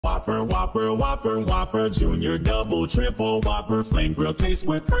Whopper, Whopper, Whopper, Whopper, Junior, Double, Triple, Whopper, Flame Grill taste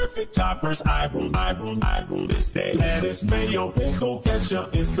with perfect toppers. I boom this day. Lettuce, mayo, pickle,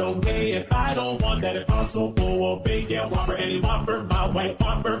 ketchup, it's okay. If I don't want that, it also go a big yeah. Whopper, any Whopper, my way,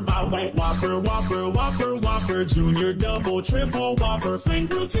 Whopper, my way. Whopper, Whopper, Whopper, Whopper, Junior, Double, Triple, Whopper, Flame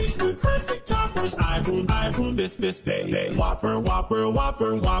Grill taste with perfect toppers. I boom this day. Whopper, Whopper,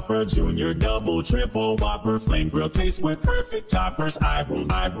 Whopper, Whopper, Junior, Double, Triple, Whopper, Flame Grill taste with perfect toppers. I boom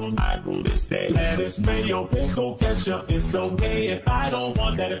this day. Lettuce, mayo, pickle, ketchup, it's okay. If I don't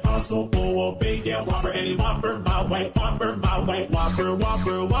want that, it also go a big yeah. Whopper, any Whopper, my way, Whopper, my way. Whopper,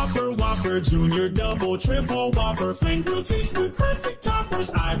 Whopper, Whopper, Whopper, Junior, Double, Triple, Whopper, Flame Grill taste with perfect toppers.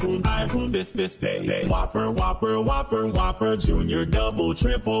 I boom this day. Whopper, Whopper, Whopper, Whopper, Junior, Double,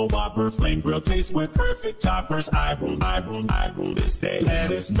 Triple, Whopper, Flame Grill taste with perfect toppers. I boom this day.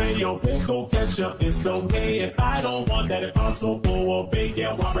 Lettuce, mayo, pickle, ketchup, it's okay. If I don't want that, it also go a big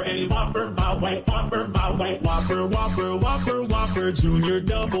yeah. Whopper, any Whopper, my way, Whopper, my way. Whopper, Whopper, Whopper, Whopper, Junior,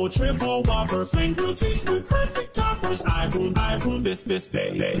 Double, Triple, Whopper, Flame Grill taste with perfect toppers. I boom this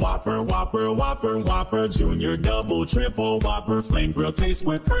day. Whopper, Whopper, Whopper, Whopper, Junior, Double, Triple, Whopper, Flame Grill taste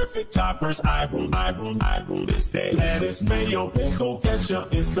with perfect toppers. I boom this day. Lettuce, mayo, pickle,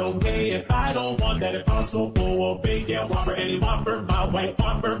 ketchup, it's okay. If I don't want that, it also go a big yeah. Whopper, any Whopper, my way,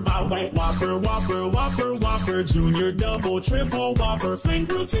 Whopper, my way. Whopper, Whopper, Whopper, Whopper, Junior, Double, Triple, Whopper, Flame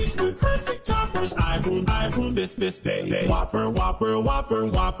Grill taste with perfect toppers. I boom this day. Whopper, Whopper, Whopper,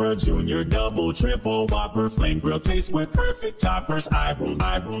 Whopper, Junior, Double, Triple, Whopper, Flame Grill taste with perfect toppers. I boom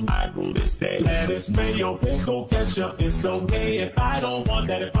this day. Lettuce, mayo, pickle, ketchup, it's okay. If I don't want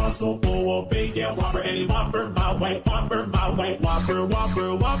that, it also go a big yeah. Whopper, any Whopper, my way, Whopper, my way. Whopper,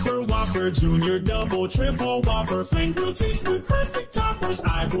 Whopper, Whopper, Whopper, Junior, Double, Triple, Whopper, Flame Grill taste with perfect toppers.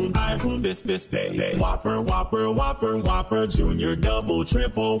 I boom this day. Whopper, Whopper, Whopper, Whopper, Junior, Double,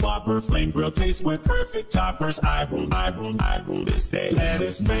 Triple, Whopper, Flame Grill taste with perfect toppers. I boom this day.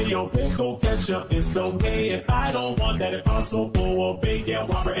 Lettuce, mayo, pickle, ketchup, it's okay. If I don't want that, it also go a big yeah.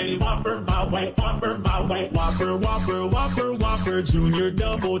 Whopper, any Whopper, my way, Whopper, my way. Whopper, Whopper, Whopper, Whopper, Junior,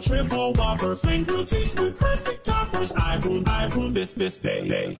 Double, Triple, Whopper, Flame Grill taste with perfect toppers. I boom this day.